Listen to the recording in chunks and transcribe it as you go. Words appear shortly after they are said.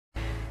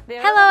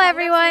Hello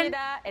everyone!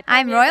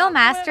 I'm Royal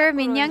Master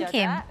Minyoung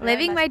Kim,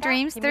 living my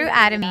dreams through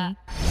Atomy.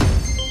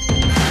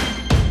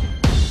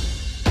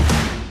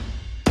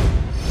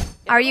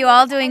 Are you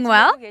all doing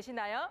well?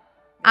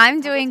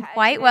 I'm doing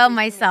quite well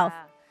myself.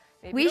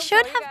 We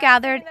should have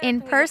gathered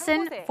in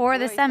person for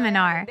the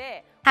seminar.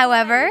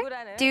 However,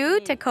 due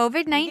to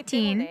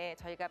COVID-19,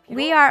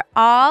 we are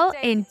all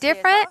in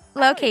different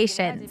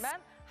locations.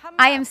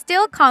 I am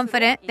still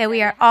confident that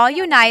we are all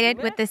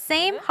united with the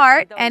same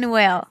heart and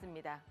will.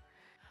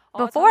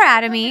 Before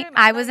Atomy,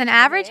 I was an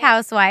average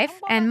housewife,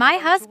 and my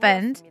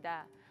husband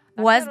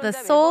was the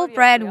sole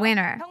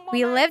breadwinner.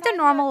 We lived a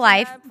normal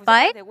life,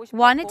 but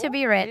wanted to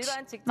be rich.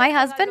 My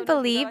husband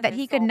believed that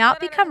he could not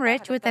become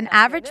rich with an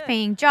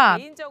average-paying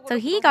job, so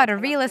he got a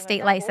real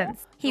estate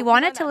license. He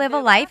wanted to live a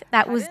life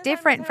that was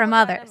different from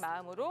others,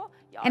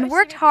 and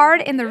worked hard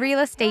in the real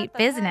estate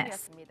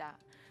business.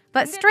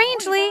 But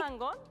strangely,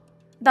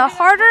 the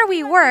harder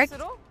we worked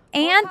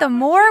and the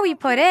more we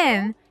put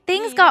in,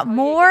 things got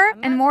more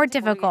and more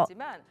difficult.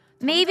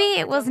 Maybe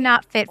it was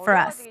not fit for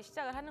us.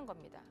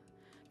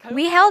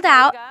 We held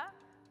out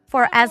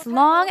for as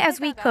long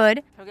as we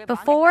could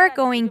before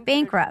going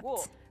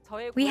bankrupt.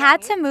 We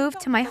had to move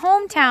to my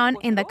hometown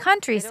in the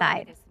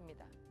countryside.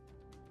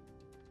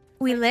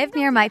 We lived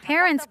near my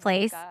parents'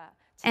 place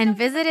and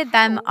visited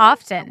them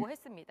often.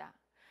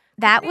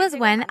 That was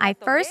when I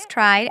first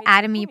tried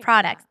Atomy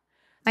products.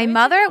 My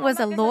mother was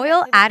a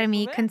loyal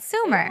Atomy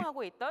consumer.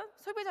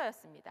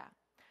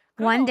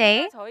 One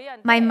day,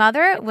 my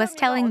mother was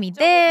telling me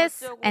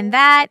this and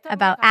that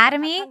about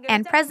Atomy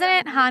and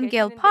President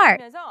Han-gil Park.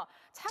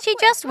 She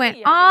just went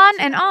on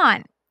and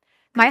on.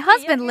 My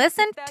husband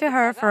listened to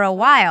her for a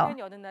while,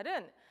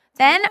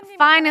 then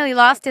finally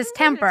lost his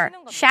temper,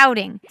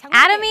 shouting,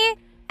 "Atomy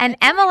and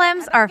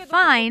MLMs are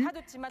fine,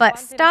 but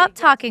stop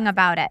talking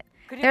about it.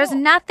 There's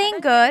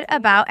nothing good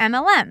about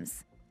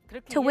MLMs."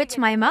 To which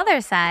my mother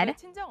said,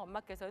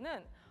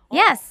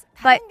 "Yes,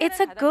 but it's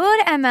a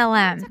good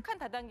MLM."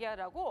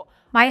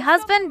 My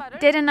husband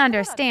didn't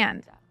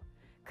understand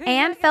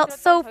and felt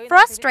so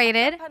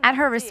frustrated at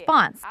her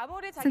response,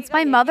 since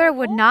my mother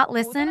would not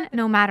listen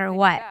no matter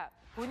what.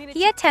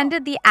 He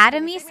attended the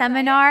Atomy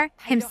seminar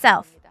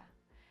himself.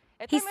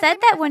 He said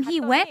that when he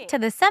went to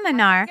the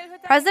seminar,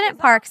 President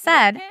Park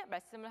said,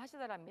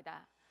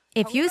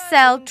 "If you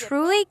sell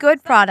truly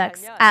good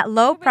products at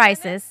low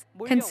prices,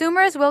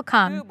 consumers will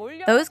come.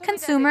 Those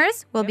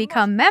consumers will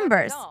become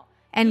members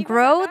and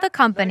grow the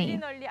company.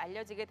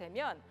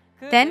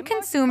 Then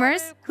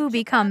consumers who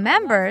become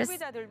members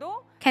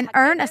can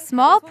earn a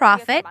small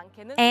profit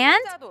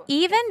and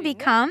even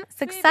become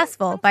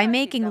successful by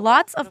making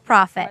lots of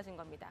profit."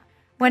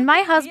 When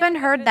my husband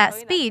heard that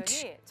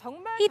speech,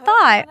 he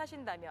thought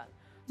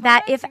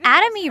that if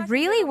Atomy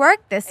really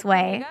worked this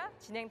way,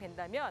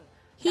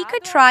 he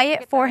could try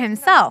it for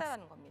himself.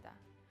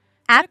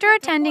 After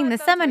attending the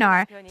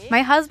seminar,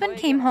 my husband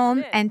came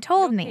home and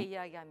told me,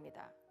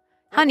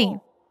 "Honey,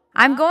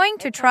 I'm going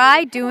to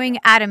try doing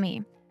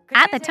Atomy."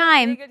 At the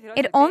time,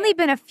 it had only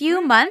been a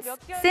few months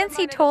since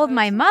he told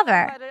my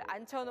mother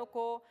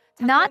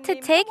not to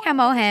take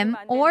Hemohim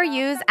or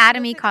use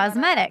Atomy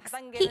cosmetics.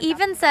 He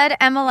even said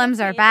MLMs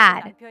are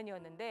bad.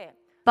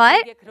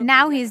 But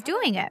now he's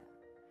doing it.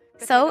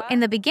 So in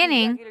the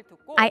beginning,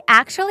 I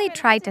actually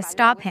tried to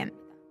stop him.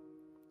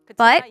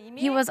 But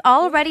he was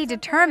already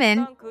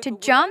determined to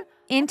jump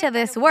into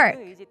this work.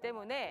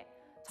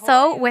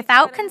 So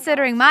without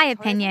considering my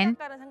opinion,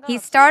 he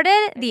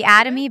started the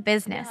Atomy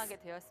business.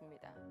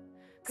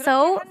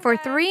 So for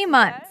 3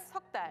 months,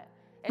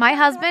 my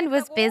husband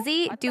was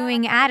busy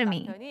doing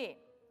Atomy.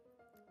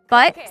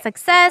 But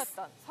success,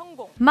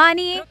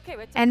 money,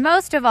 and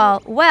most of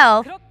all,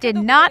 wealth did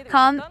not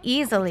come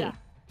easily.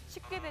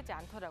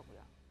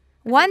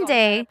 One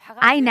day,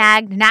 I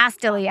nagged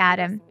nastily at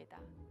him.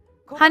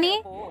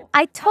 "Honey,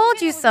 I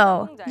told you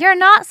so. You're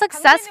not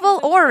successful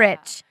or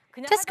rich.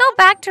 Just go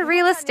back to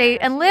real estate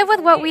and live with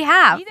what we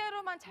have."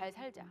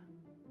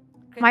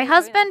 My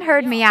husband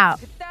heard me out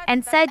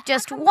and said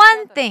just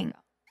one thing.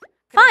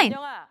 "Fine.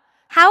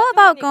 How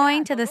about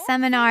going to the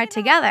seminar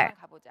together?"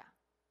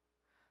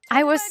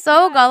 I was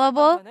so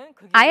gullible,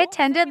 I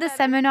attended the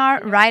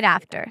seminar right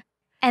after.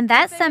 And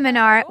that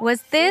seminar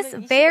was this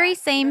very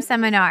same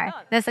seminar,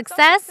 the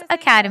Success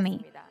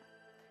Academy.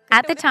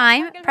 At the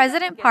time,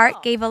 President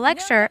Park gave a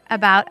lecture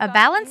about a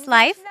balanced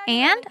life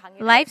and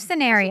life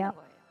scenario.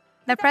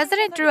 The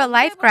president drew a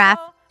life graph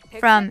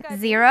from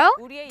 0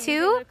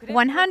 to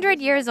 100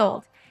 years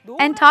old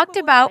and talked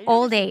about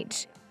old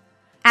age.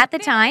 At the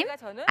time,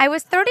 I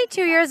was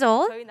 32 years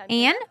old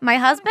and my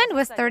husband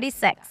was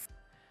 36.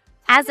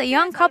 As a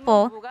young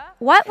couple,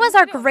 what was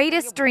our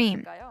greatest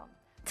dream?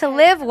 To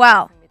live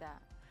well.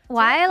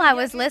 While I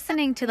was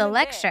listening to the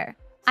lecture,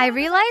 I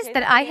realized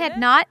that I had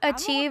not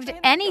achieved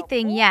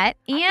anything yet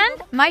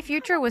and my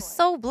future was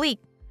so bleak.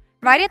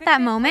 Right at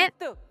that moment,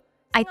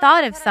 I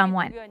thought of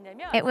someone.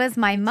 It was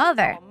my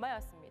mother.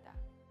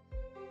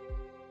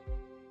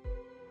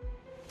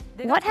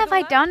 What have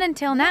I done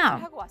until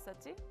now?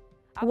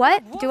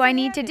 What do I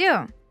need to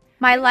do?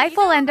 My life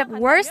will end up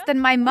worse than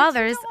my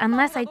mother's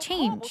unless I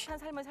change.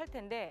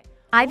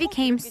 I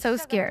became so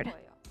scared.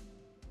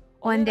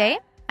 One day,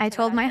 I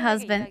told my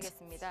husband,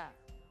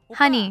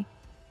 "Honey,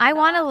 I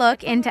want to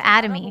look into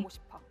Atomy.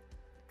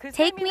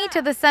 Take me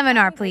to the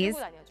seminar, please."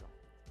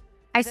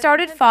 I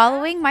started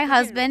following my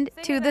husband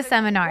to the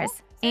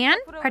seminars and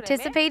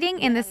participating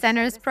in the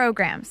center's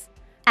programs.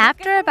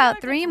 After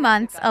about 3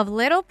 months of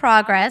little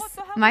progress,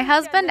 my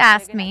husband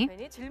asked me,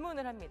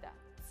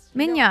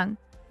 "Minyoung,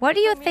 what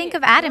do you think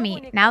of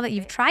Atomy now that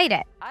you've tried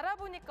it?"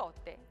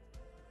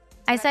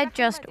 I said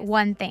just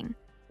one thing.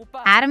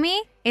 Atomy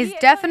is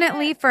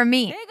definitely for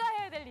me.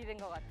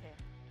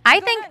 I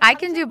think I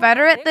can do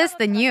better at this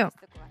than you.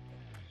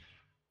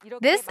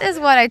 This is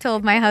what I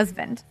told my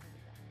husband.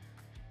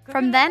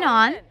 From then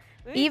on,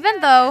 even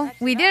though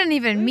we didn't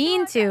even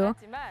mean to,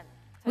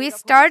 we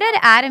started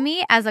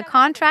Atomy as a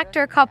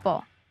contractor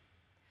couple.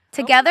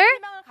 Together,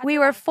 we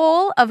were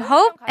full of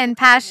hope and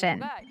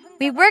passion.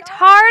 We worked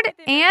hard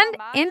and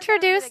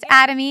introduced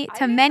Atomy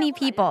to many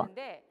people,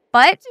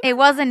 but it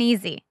wasn't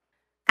easy.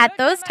 At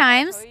those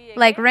times,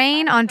 like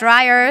rain on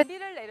dry earth,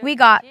 we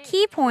got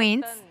key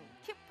points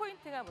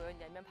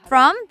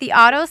from the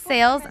Auto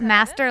Sales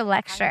Master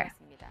Lecture.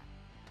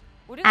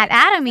 At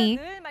Atomy,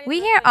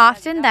 we hear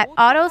often that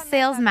Auto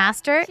Sales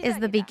Master is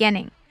the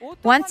beginning.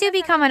 Once you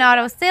become an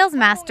Auto Sales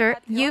Master,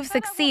 you've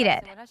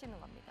succeeded.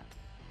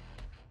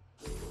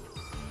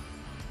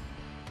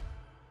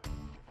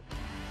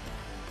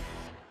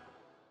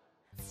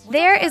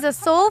 There is a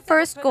sole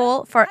first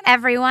goal for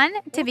everyone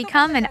to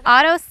become an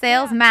Auto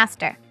Sales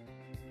Master.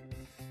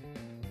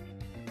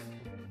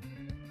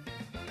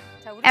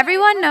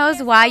 Everyone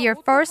knows why your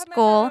first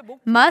goal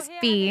must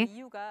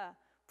be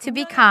to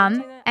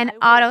become an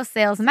Auto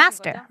Sales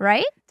Master,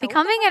 right?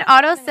 Becoming an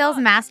Auto Sales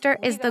Master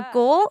is the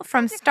goal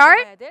from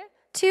start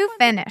to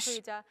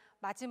finish.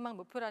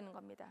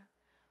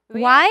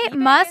 Why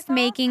must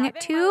making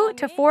 2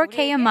 to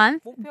 4K a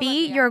month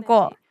be your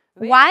goal?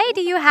 Why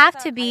do you have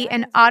to be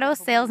an Auto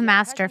Sales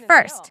Master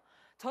first?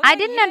 I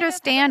didn't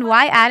understand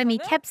why Atomy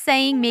kept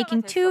saying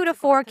making 2 to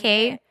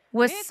 4K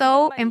was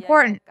so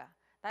important.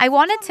 I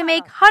wanted to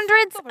make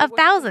hundreds of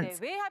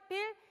thousands.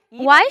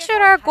 Why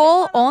should our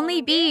goal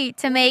only be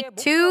to make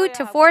 $2,000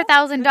 to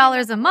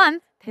 $4,000 a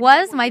month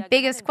was my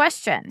biggest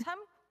question.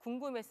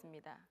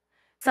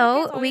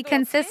 So we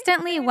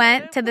consistently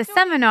went to the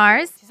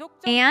seminars,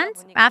 and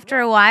after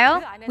a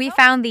while, we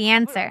found the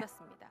answer.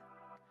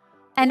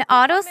 An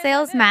Auto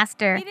Sales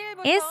Master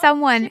is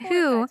someone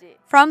who,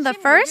 from the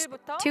 1st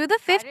to the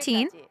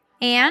 15th,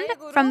 and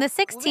from the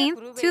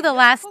 16th to the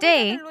last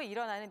day,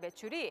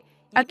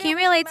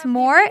 accumulates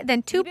more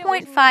than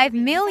 2.5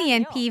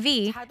 million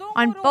PV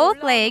on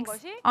both legs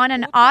on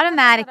an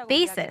automatic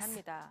basis.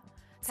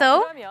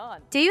 So,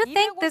 do you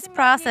think this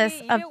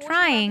process of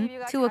trying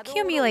to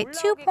accumulate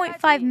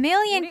 2.5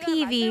 million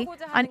PV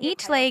on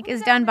each leg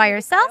is done by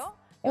yourself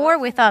or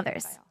with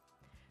others?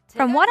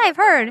 From what I've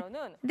heard,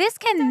 this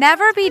can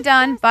never be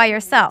done by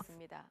yourself.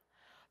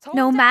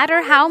 No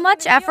matter how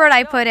much effort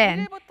I put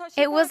in,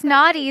 it was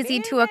not easy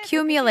to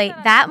accumulate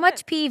that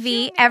much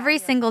PV every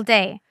single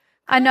day.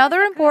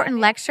 Another important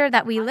lecture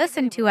that we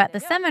listened to at the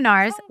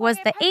seminars was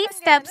the 8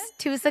 steps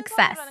to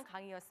success.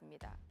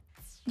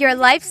 Your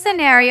life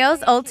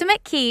scenario's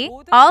ultimate key,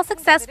 all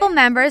successful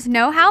members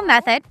know how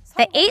method,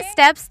 the 8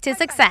 steps to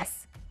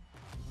success.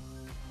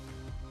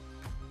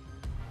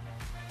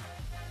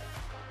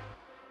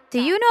 Do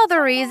you know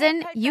the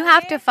reason you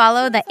have to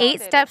follow the 8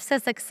 steps to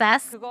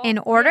success in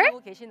order?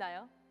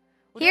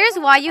 Here's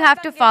why you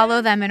have to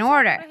follow them in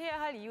order.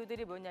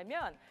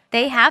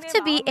 They have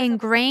to be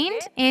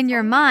ingrained in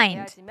your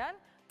mind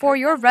for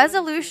your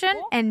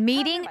resolution and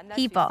meeting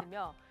people.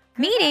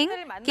 Meeting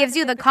gives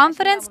you the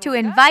confidence to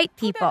invite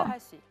people.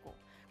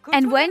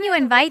 And when you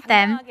invite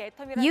them,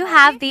 you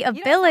have the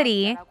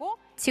ability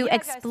to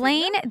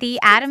explain the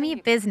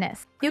Atomy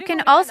business. You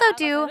can also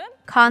do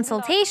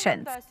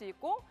consultations.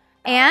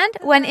 And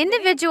when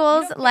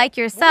individuals like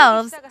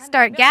yourselves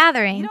start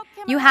gathering,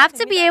 you have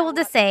to be able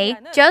to say,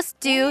 "Just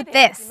do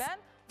this."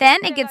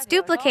 Then it gets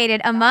duplicated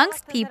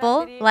amongst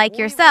people like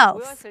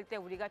yourselves.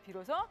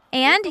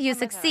 And you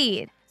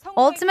succeed,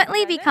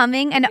 ultimately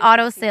becoming an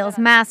Auto Sales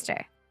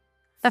Master.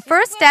 The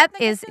first step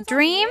is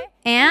dream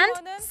and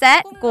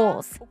set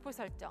goals.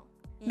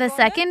 The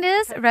second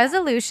is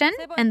resolution,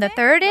 and the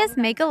third is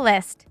make a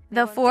list.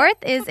 The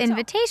fourth is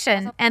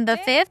invitation, and the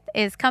fifth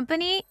is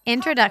company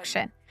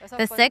introduction.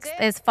 The sixth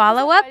is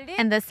follow-up,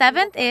 and the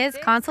seventh is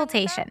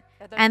consultation.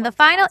 And the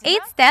final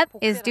 8th step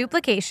is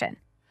duplication.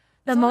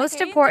 The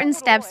most important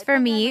steps for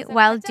me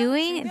while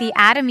doing the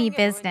Atomy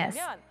business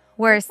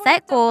were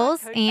set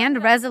goals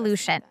and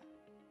resolution.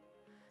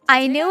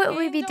 I knew it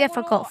would be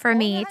difficult for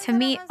me to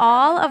meet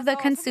all of the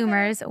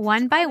consumers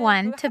one by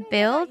one to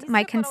build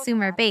my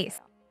consumer base.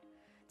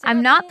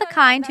 I'm not the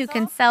kind who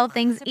can sell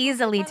things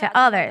easily to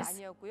others,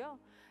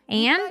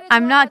 and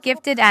I'm not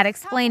gifted at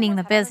explaining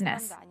the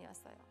business.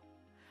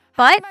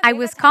 But I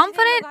was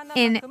confident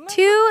in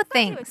 2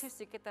 things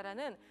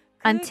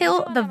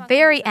until the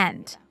very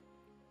end.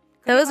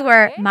 Those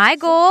were my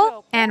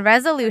goal and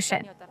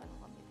resolution.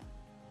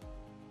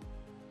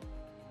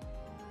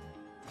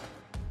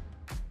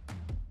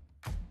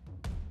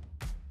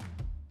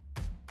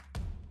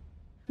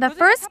 The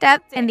first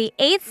step in the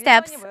 8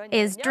 steps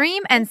is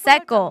dream and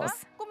set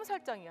goals.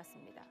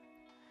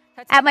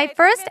 At my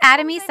first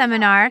Atomy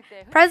seminar,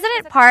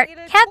 President Park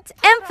kept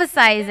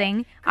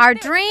emphasizing our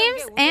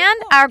dreams and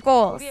our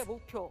goals.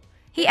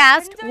 He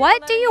asked,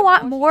 "What do you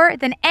want more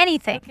than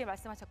anything?"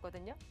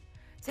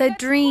 The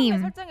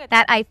dream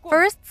that I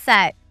first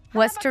set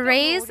was to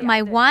raise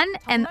my one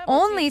and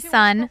only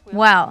son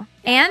well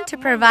and to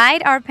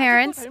provide our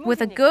parents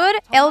with a good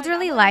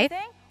elderly life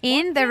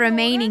in the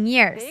remaining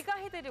years.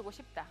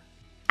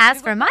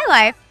 As for my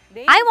life,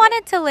 I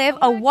wanted to live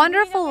a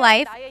wonderful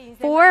life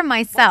for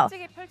myself.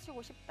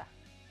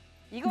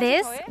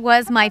 This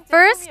was my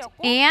first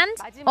and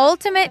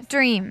ultimate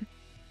dream.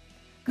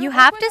 You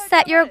have to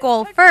set your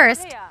goal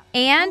first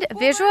and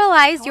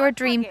visualize your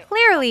dream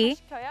clearly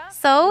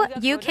so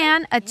you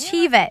can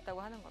achieve it.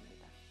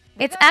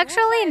 It's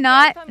actually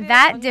not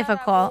that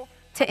difficult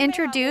to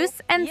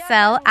introduce and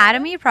sell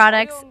Atomy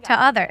products to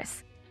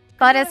others.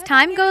 But as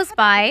time goes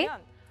by,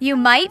 you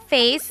might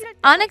face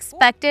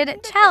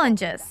unexpected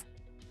challenges.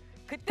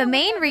 The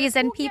main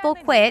reason people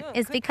quit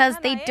is because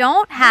they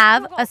don't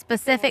have a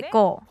specific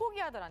goal.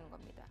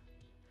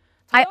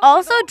 I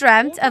also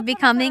dreamt of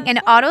becoming an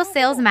auto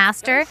sales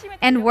master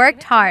and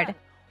worked hard,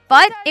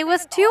 but it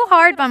was too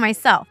hard by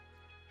myself.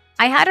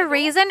 I had a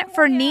reason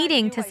for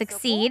needing to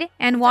succeed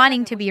and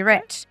wanting to be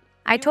rich.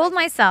 I told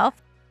myself,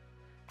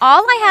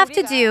 all I have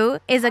to do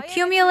is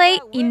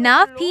accumulate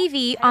enough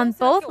PV on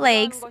both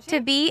legs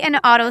to be an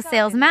auto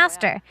sales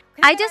master.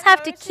 I just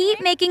have to keep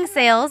making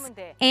sales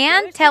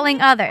and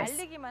telling others.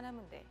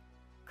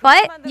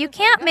 But you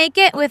can't make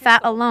it with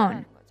that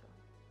alone.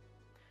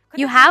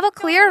 You have a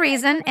clear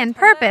reason and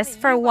purpose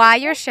for why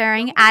you're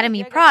sharing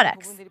Atomy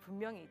products.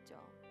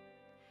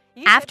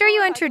 After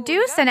you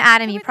introduce an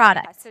Atomy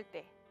product,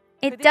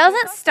 it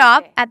doesn't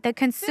stop at the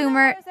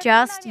consumer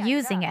just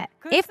using it.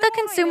 If the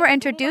consumer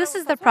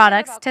introduces the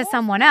products to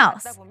someone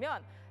else,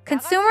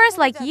 consumers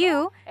like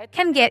you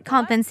can get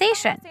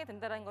compensation.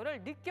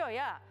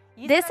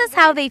 This is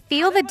how they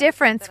feel the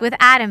difference with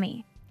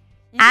Atomy.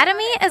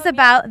 Atomy is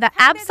about the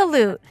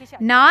absolute,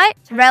 not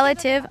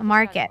relative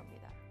market.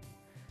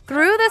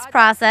 Through this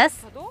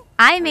process,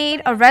 I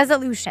made a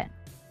resolution.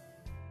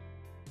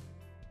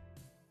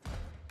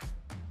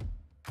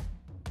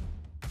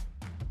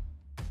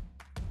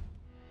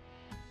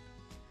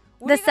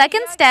 The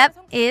second step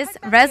is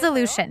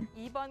resolution.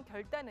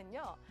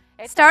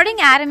 Starting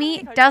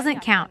Atomy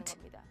doesn't count.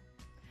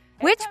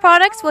 Which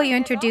products will you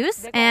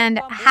introduce and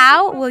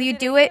how will you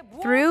do it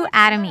through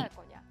Atomy?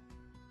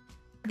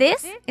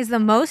 This is the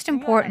most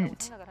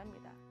important.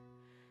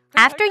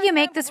 After you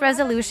make this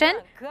resolution,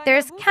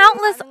 there's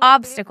countless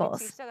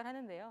obstacles.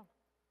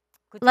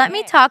 Let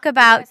me talk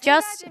about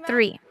just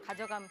 3.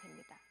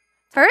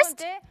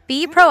 First,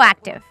 be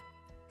proactive.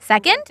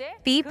 Second,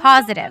 be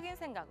positive.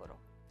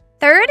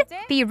 Third,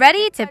 be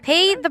ready to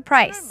pay the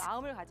price.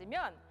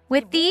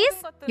 With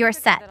these, you're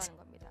set.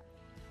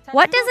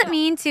 What does it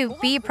mean to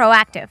be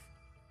proactive?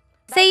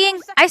 Saying,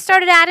 I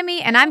started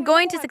Atomy and I'm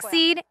going to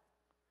succeed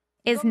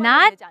is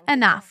not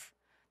enough.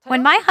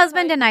 When my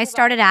husband and I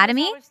started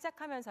Atomy,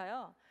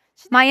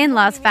 my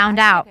in-laws found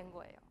out.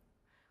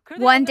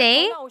 One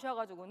day,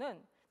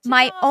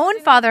 my own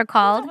father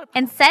called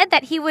and said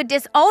that he would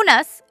disown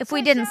us if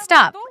we didn't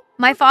stop.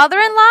 My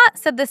father-in-law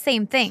said the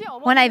same thing.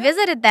 When I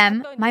visited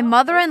them, my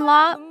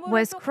mother-in-law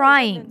was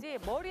crying.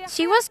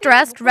 She was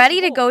dressed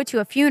ready to go to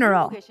a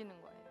funeral.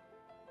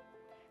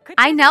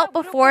 I knelt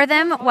before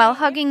them while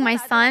hugging my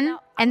son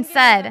and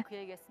said,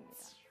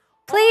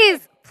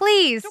 "Please,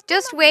 please,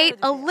 just wait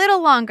a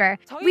little longer.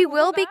 We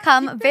will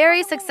become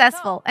very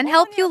successful and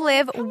help you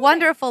live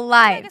wonderful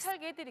lives."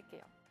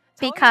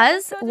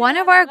 Because one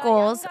of our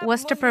goals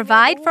was to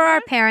provide for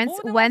our parents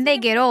when they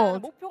get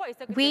old,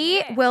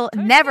 we will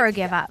never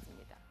give up.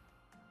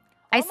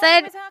 I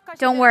said,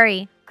 don't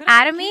worry,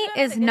 Atomy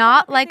is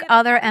not like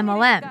other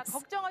MLMs.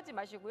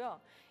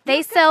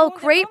 They sell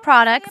great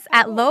products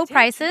at low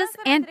prices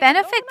and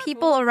benefit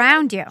people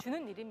around you.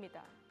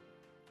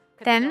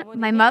 Then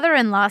my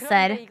mother-in-law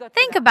said,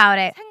 think about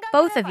it,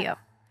 both of you.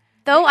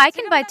 Though I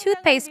can buy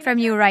toothpaste from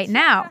you right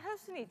now.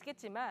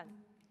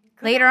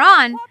 Later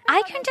on,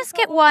 I can just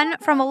get one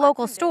from a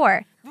local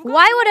store.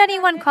 Why would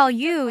anyone call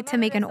you to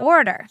make an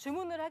order?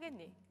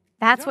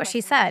 That's what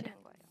she said.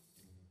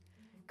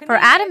 For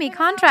Atomy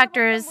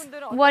contractors,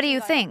 what do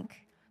you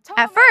think?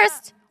 At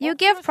first, you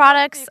give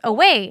products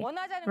away,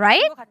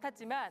 right?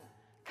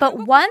 But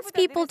once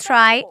people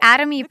try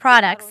Atomy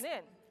products,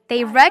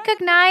 they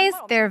recognize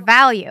their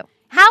value.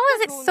 How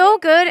is it so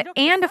good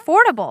and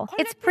affordable?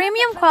 It's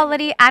premium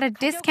quality at a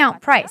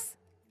discount price.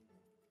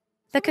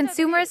 The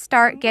consumers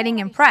start getting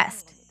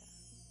impressed.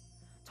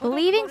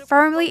 Believing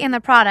firmly in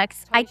the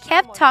products, I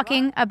kept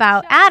talking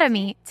about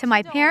Atomy to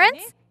my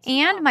parents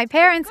and my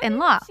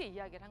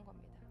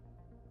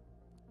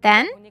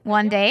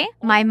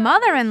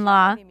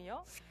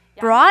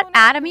brought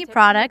Atomy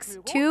products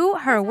to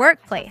her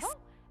workplace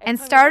and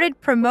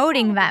started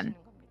promoting them.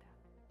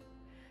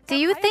 Do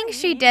you think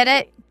she did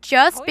it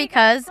just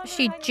because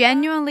she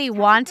genuinely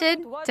wanted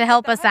to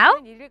help us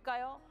out?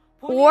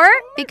 Or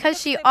because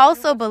she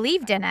also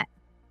believed in it?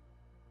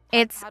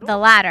 It's the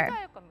latter.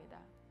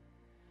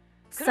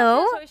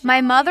 So, my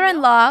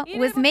mother-in-law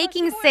was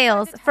making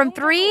sales from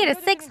 3 to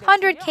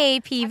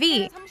 600K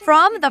PV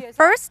from the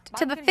 1st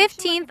to the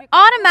 15th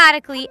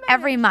automatically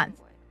every month.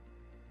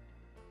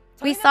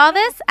 We saw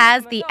this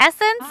as the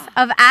essence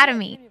of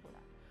Atomy.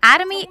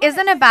 Atomy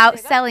isn't about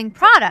selling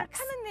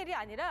products,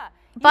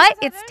 but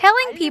it's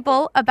telling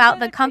people about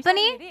the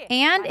company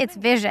and its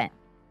vision.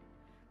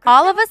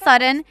 All of a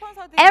sudden,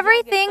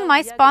 everything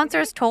my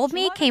sponsors told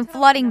me came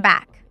flooding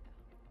back.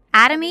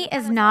 Atomy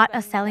is not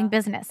a selling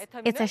business.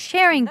 It's a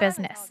sharing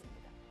business.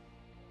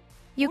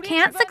 You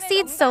can't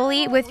succeed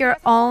solely with your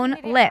own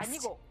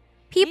list.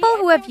 People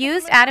who have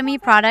used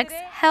Atomy products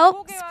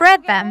help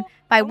spread them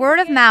by word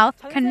of mouth,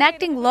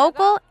 connecting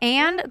local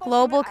and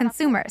global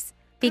consumers.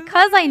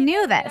 Because I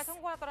knew this,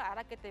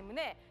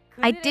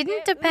 I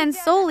didn't depend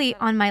solely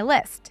on my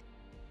list.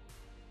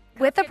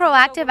 With a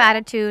proactive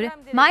attitude,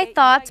 my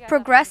thoughts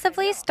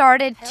progressively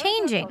started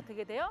changing.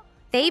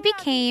 They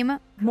became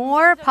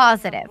more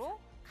positive.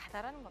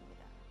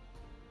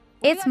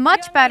 It's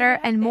much better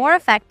and more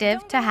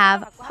effective to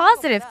have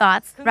positive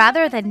thoughts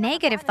rather than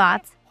negative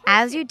thoughts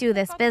as you do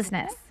this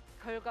business.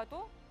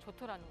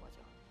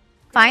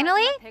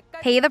 Finally,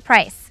 pay the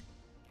price.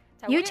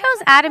 You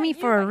chose Atomy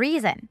for a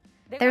reason.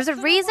 There's a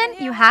reason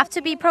you have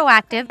to be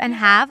proactive and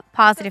have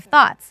positive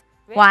thoughts.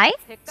 Why?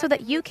 So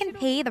that you can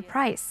pay the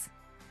price.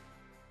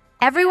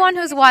 Everyone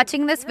who's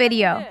watching this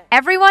video,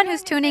 everyone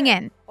who's tuning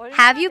in,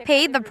 have you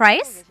paid the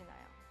price?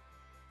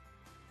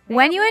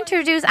 When you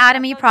introduce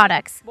Atomy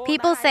products,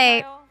 people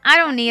say, "I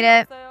don't need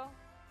it."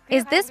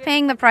 Is this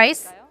paying the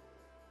price?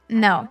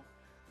 No.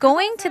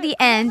 Going to the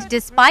end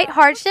despite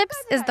hardships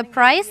is the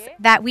price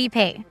that we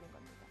pay.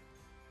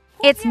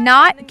 It's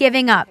not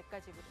giving up.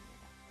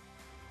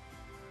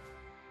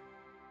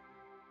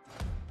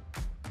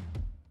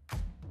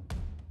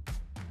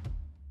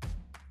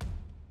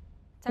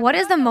 What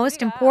is the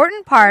most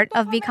important part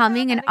of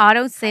becoming an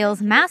auto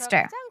sales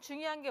master?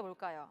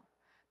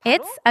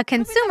 It's a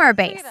consumer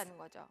base.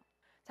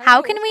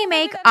 How can we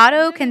make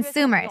auto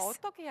consumers?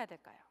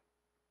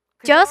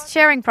 Just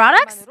sharing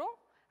products?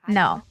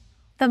 No.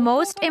 The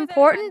most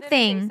important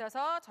thing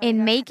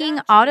in making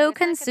auto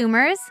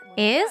consumers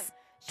is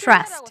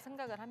trust.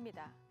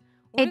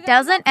 It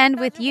doesn't end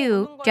with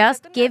you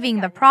just giving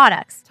the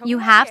products. You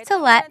have to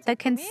let the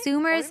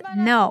consumers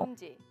know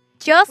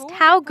just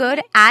how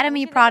good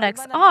Atomy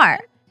products are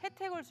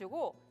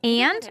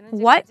and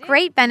what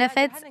great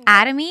benefits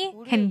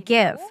Atomy can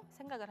give.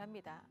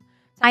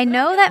 I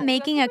know that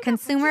making a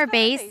consumer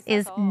base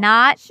is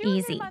not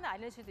easy.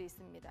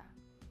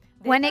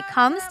 When it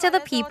comes to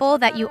the people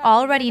that you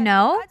already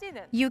know,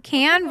 you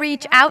can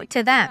reach out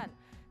to them.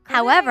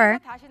 However,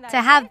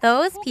 to have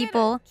those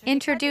people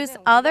introduce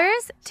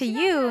others to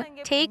you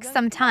takes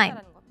some time.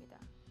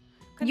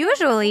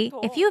 Usually,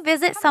 if you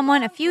visit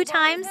someone a few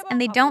times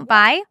and they don't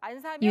buy,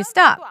 you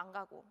stop.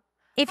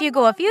 If you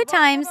go a few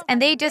times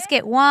and they just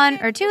get 1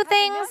 or 2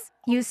 things,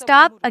 you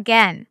stop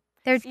again.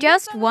 They're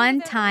just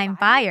one-time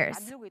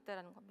buyers.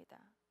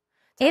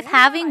 If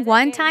having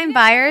one-time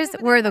buyers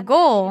were the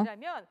goal,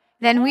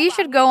 then we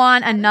should go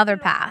on another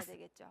path.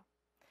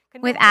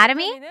 With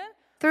Atomy,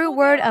 through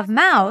word of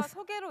mouth,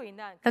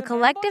 the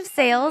collective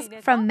sales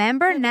from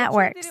member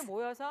networks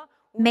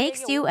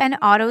makes you an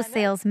auto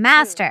sales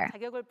master.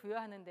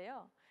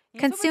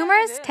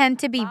 Consumers tend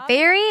to be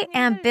very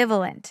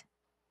ambivalent.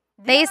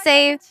 They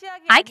say,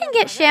 "I can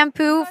get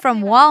shampoo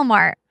from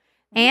Walmart,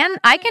 and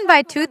I can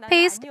buy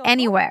toothpaste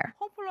anywhere."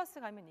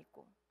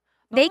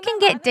 They can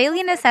get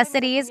daily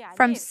necessities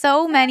from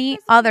so many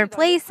other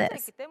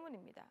places.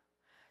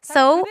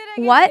 So,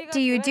 what do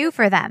you do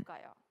for them?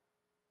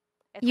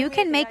 You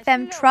can make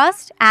them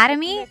trust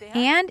Atomy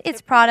and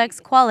its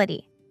product's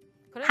quality.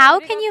 How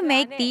can you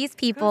make these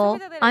people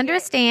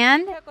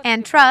understand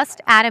and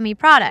trust Atomy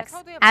products?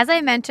 As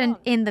I mentioned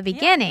in the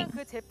beginning,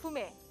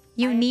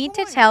 you need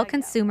to tell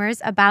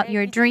consumers about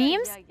your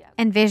dreams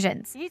and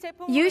visions.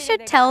 You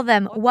should tell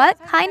them what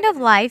kind of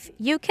life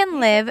you can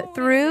live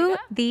through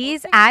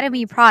these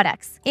Atomy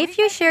products. If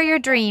you share your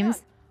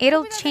dreams,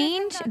 it'll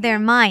change their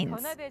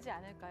minds.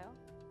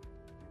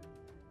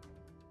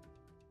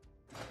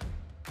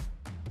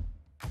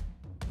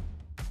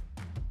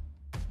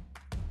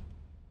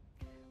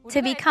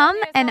 To become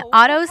an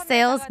auto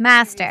sales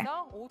master,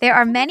 there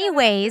are many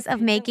ways of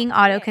making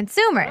auto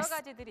consumers.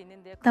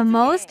 The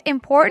most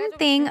important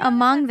thing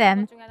among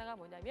them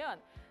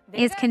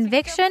is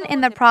conviction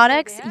in the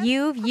products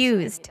you've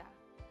used.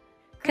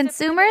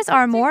 Consumers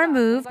are more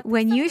moved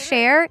when you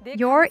share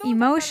your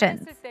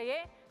emotions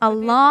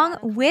along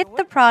with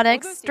the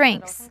product's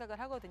strengths.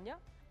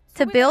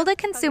 To build a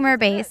consumer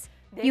base,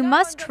 you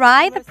must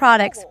try the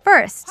products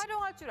first.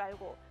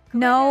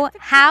 know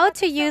how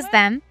to use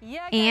them,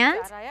 and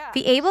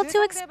be able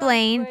to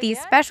explain these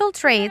special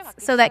traits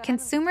so that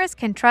consumers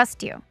can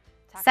trust you.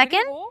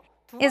 Second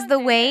is the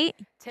way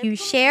you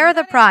share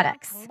the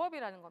products.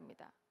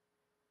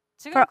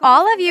 For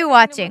all of you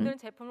watching,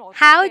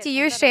 how do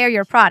you share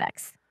your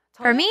products?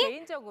 For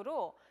me,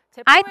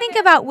 I think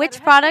about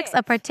which products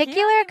a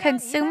particular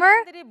consumer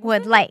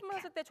would like.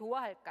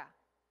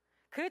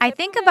 I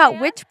think about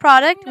which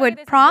product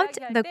would prompt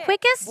the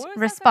quickest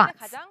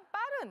response.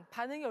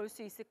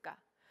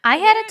 I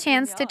had a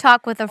chance to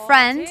talk with a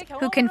friend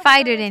who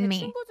confided in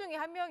me.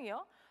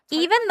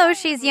 Even though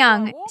she's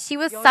young, she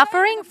was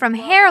suffering from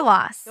hair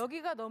loss.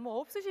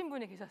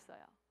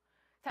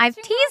 I've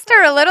teased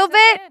her a little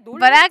bit,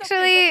 but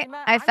actually,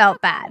 I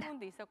felt bad.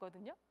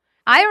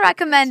 I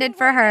recommended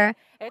for her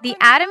the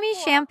Atomy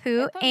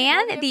shampoo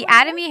and the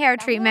Atomy hair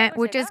treatment,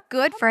 which is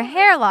good for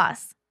hair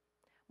loss.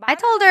 I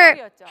told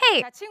her,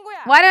 hey,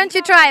 why don't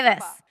you try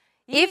this?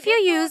 If you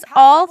use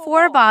all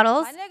 4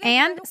 bottles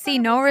and see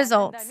no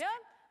results,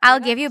 I'll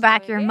give you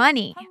back your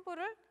money.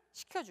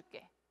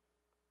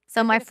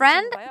 So my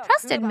friend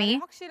trusted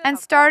me and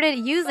started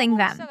using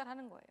them.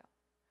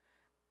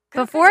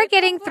 Before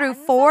getting through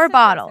 4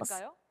 bottles,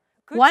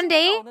 one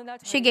day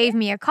she gave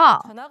me a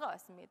call.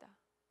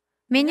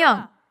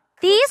 Minyoung,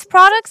 these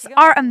products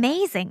are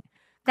amazing.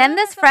 Then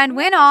this friend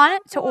went on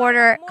to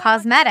order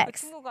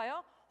cosmetics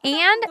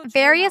and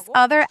various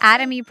other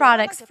Atomy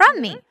products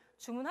from me.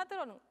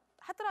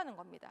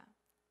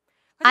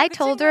 I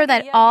told her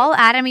that all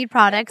Atomy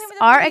products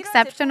are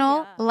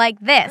exceptional like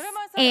this,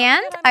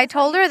 and I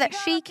told her that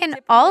she can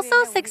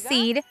also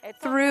succeed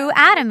through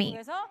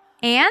Atomy,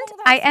 and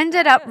I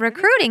ended up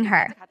recruiting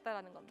her.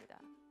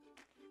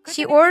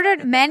 She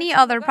ordered many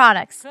other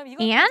products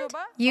and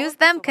used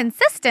them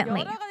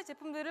consistently.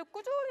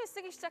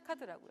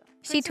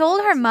 She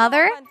told her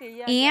mother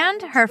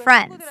and her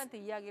friends.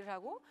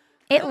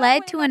 It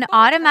led to an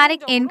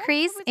automatic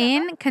increase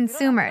in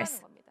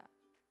consumers.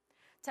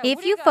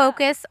 If you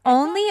focus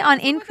only on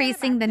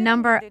increasing the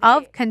number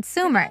of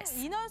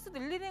consumers,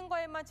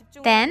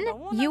 then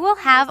you will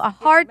have a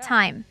hard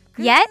time.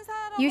 Yet,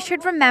 you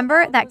should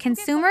remember that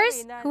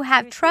consumers who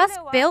have trust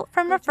built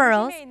from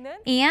referrals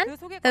and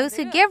those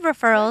who give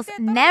referrals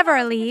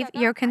never leave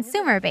your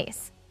consumer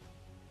base.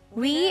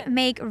 We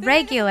make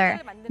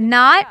regular,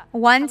 not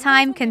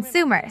one-time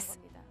consumers.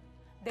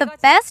 The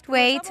best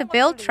way to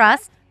build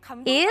trust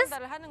is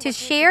to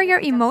share your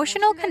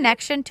emotional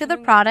connection to the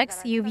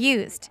products you've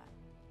used.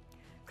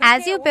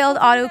 As you build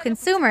auto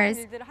consumers,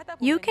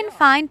 you can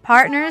find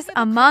partners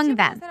among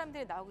them.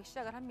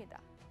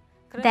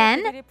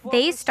 Then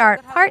they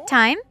start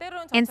part-time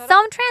and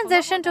some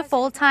transition to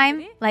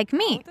full-time like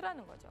me.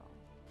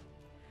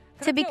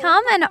 To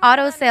become an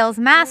auto sales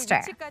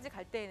master,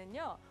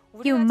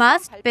 you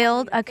must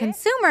build a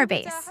consumer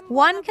base,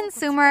 one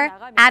consumer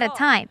at a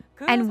time.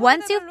 And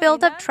once you've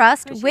built up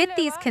trust with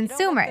these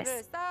consumers,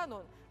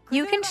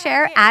 you can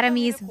share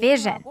Atomy's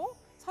vision.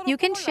 You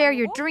can share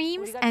your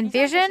dreams and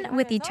vision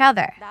with each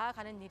other.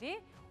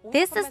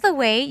 This is the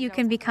way you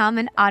can become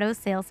an auto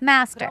sales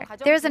master.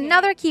 There's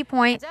another key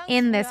point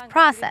in this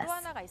process.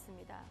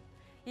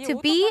 To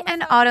be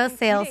an auto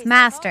sales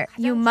master,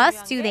 you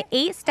must do the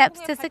 8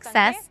 steps to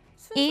success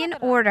in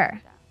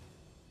order.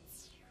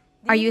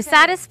 Are you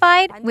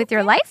satisfied with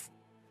your life?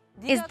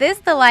 Is this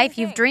the life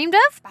you've dreamed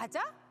of?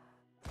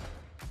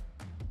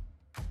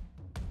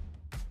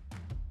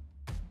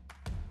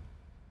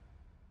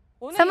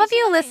 Some of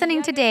you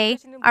listening today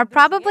are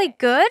probably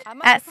good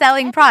at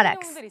selling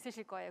products.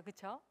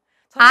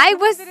 I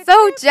was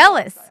so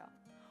jealous.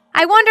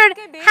 I wondered,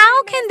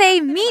 how can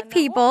they meet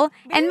people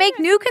and make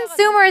new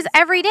consumers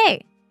every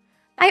day?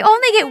 I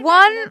only get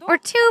 1 or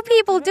 2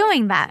 people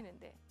doing that.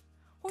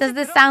 Does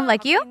this sound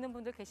like you?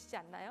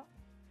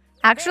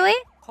 Actually,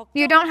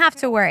 you don't have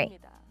to worry.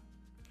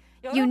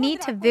 You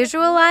need to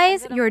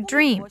visualize your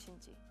dream.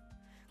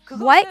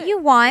 What you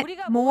want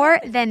more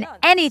than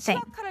anything.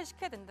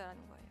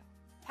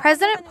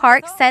 President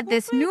Park said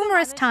this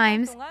numerous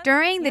times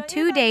during the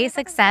 2-day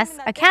Success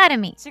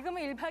Academy.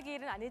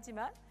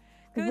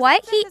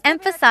 What he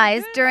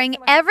emphasized during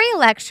every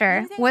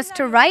lecture was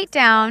to write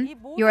down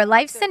your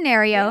life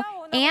scenario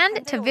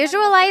and to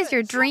visualize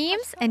your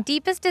dreams and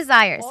deepest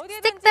desires.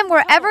 Stick them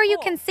wherever you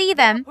can see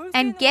them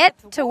and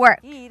get to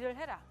work.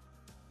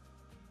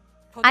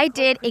 I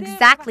did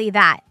exactly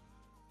that.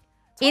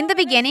 In the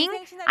beginning,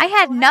 I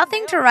had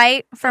nothing to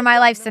write for my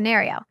life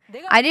scenario.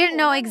 I didn't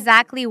know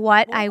exactly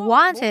what I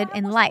wanted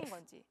in life.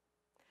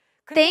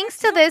 Thanks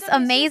to this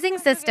amazing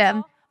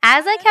system,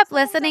 as I kept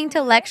listening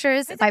to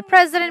lectures by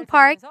President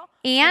Park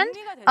and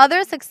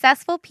other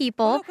successful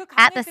people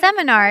at the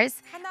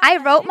seminars, I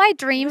wrote my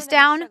dreams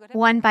down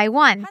one by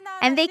one,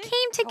 and they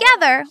came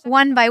together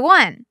one by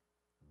one.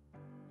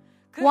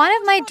 One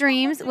of my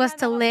dreams was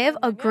to live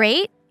a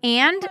great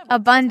and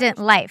abundant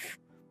life.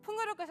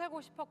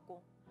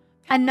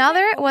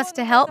 Another was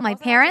to help my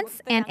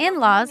parents and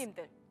in-laws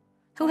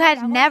who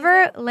had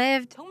never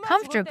lived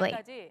comfortably.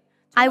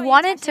 I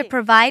wanted to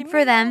provide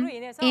for them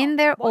in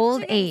their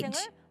old age.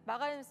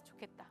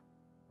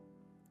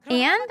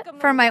 And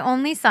for my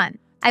only son,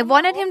 I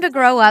wanted him to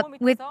grow up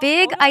with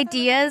big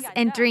ideas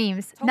and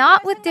dreams,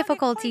 not with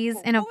difficulties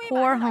in a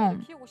poor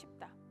home.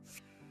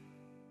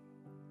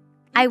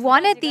 I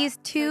wanted these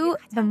two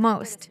the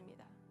most.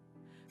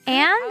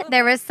 And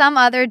there were some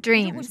other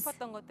dreams.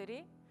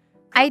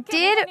 I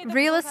did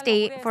real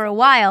estate for a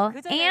while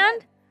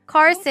and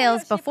car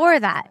sales before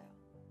that.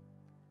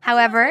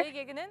 However,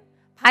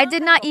 I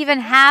did not even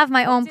have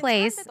my own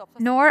place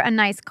nor a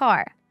nice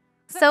car.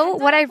 So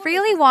what I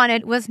really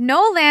wanted was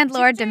no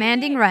landlord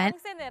demanding rent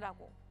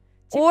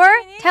or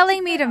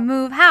telling me to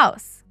move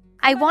house.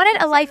 I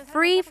wanted a life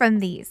free from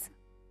these.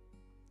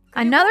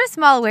 Another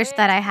small wish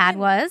that I had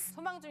was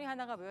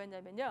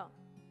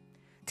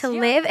to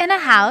live in a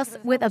house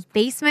with a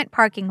basement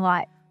parking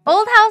lot.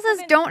 Old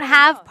houses don't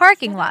have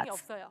parking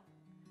lots.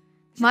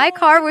 My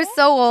car was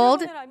so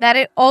old that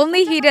it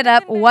only heated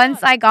up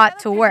once I got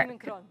to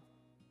work.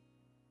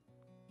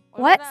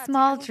 What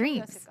small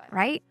dreams,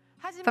 right?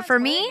 But for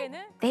me,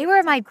 they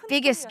were my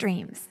biggest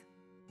dreams.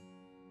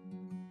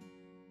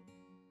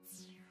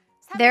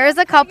 There is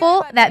a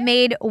couple that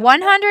made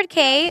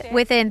 100K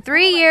within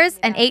 3 years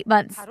and 8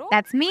 months.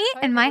 That's me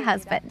and my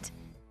husband.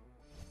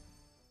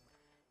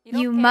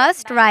 You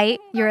must write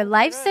your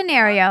life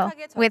scenario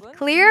with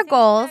clear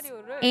goals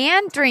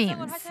and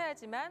dreams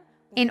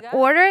in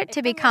order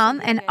to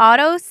become an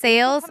auto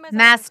sales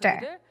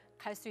master.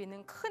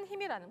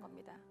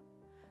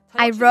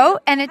 I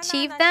wrote and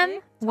achieved them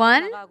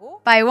one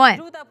by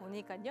one.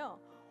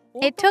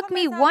 It took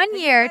me 1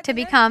 year to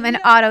become an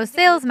auto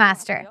sales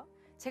master.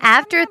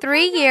 After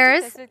 3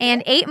 years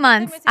and 8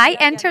 months, I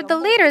entered the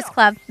Leaders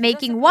Club,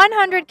 making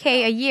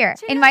 100K a year.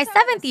 In my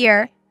 7th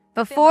year,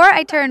 before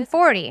I turned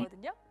 40,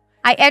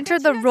 I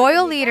entered the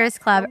Royal Leaders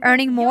Club,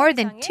 earning more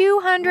than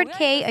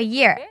 200K a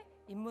year.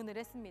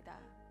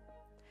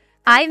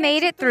 I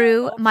made it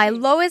through my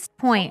lowest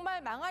point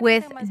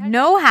with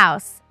no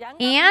house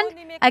and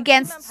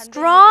against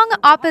strong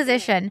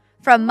opposition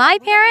from my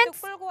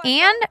parents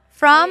and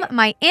from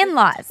my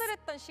in-laws.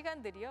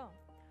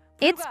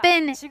 It's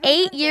been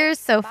 8 years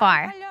so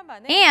far,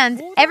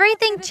 and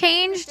everything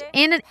changed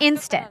in an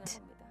instant.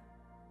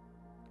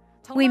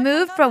 We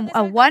moved from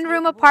a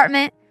one-room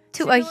apartment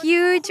to a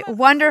huge,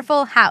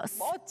 wonderful house.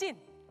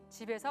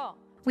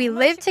 We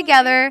live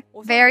together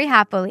very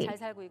happily.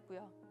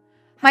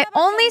 My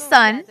only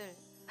son,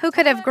 who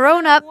could have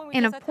grown up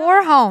in a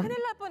poor home,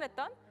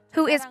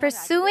 who is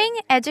pursuing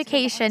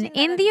education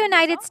in the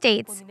United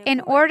States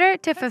in order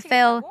to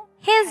fulfill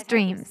his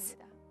dreams.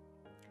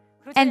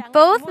 And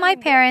both my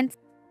parents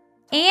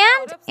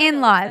and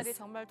in-laws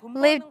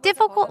lived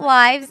difficult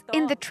lives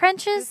in the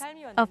trenches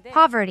of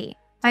poverty.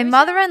 My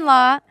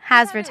mother-in-law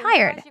has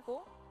retired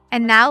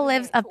and now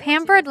lives a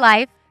pampered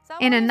life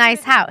in a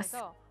nice house.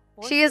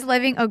 She is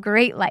living a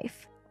great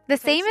life. The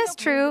same is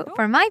true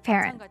for my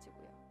parents.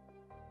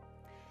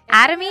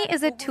 Atomy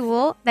is a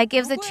tool that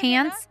gives a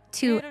chance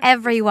to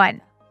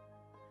everyone.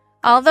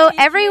 Although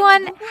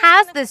everyone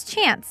has this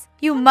chance,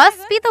 you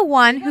must be the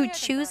one who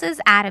chooses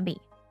Atomy.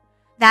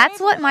 That's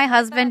what my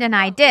husband and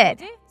I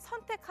did.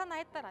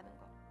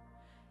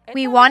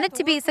 We wanted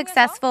to be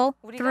successful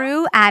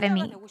through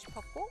Atomy.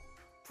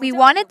 We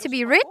wanted to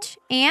be rich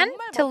and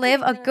to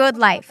live a good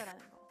life.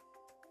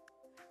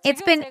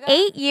 It's been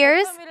 8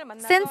 years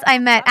since I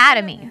met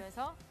Atomy,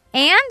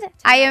 and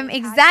I am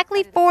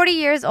exactly 40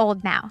 years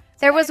old now.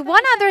 There was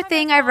one other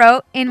thing I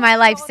wrote in my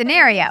life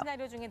scenario.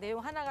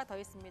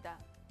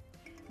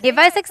 If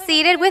I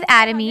succeeded with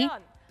Atomy,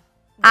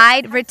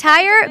 I'd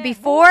retire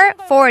before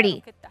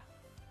 40.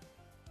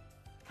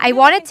 I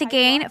wanted to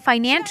gain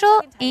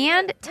financial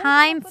and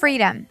time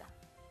freedom.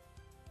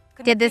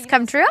 Did this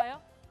come true?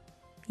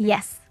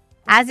 Yes.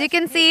 As you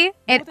can see,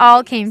 it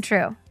all came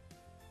true.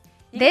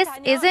 This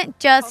isn't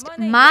just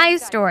my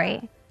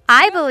story.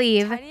 I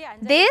believe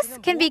this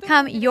can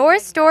become your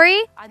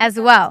story as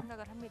well.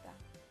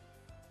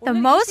 The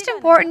most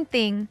important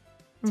thing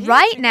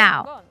right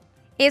now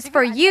is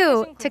for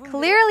you to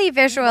clearly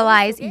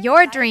visualize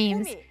your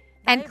dreams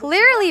and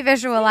clearly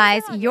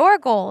visualize your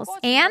goals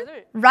and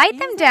write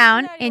them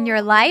down in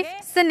your life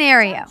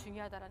scenario.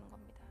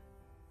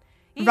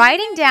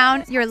 Writing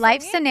down your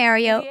life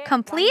scenario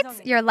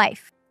completes your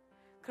life.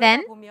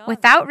 Then,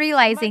 without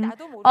realizing,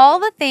 all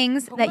the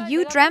things that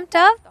you dreamt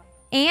of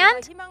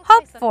and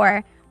hoped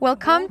for will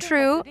come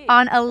true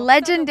on a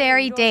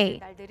legendary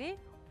day.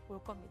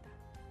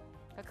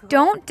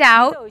 Don't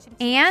doubt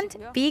and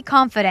be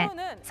confident.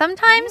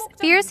 Sometimes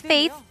fierce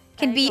faith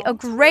can be a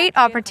great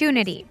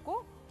opportunity,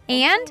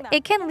 and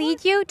it can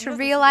lead you to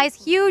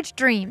realize huge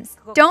dreams.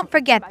 Don't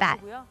forget that.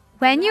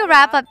 When you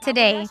wrap up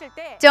today,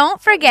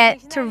 don't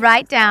forget to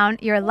write down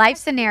your life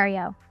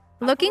scenario.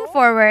 Looking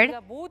forward,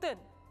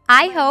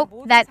 I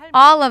hope that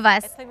all of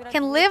us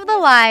can live the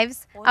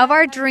lives of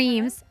our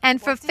dreams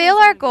and fulfill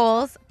our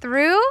goals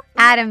through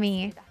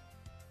Atomy.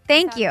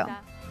 Thank you.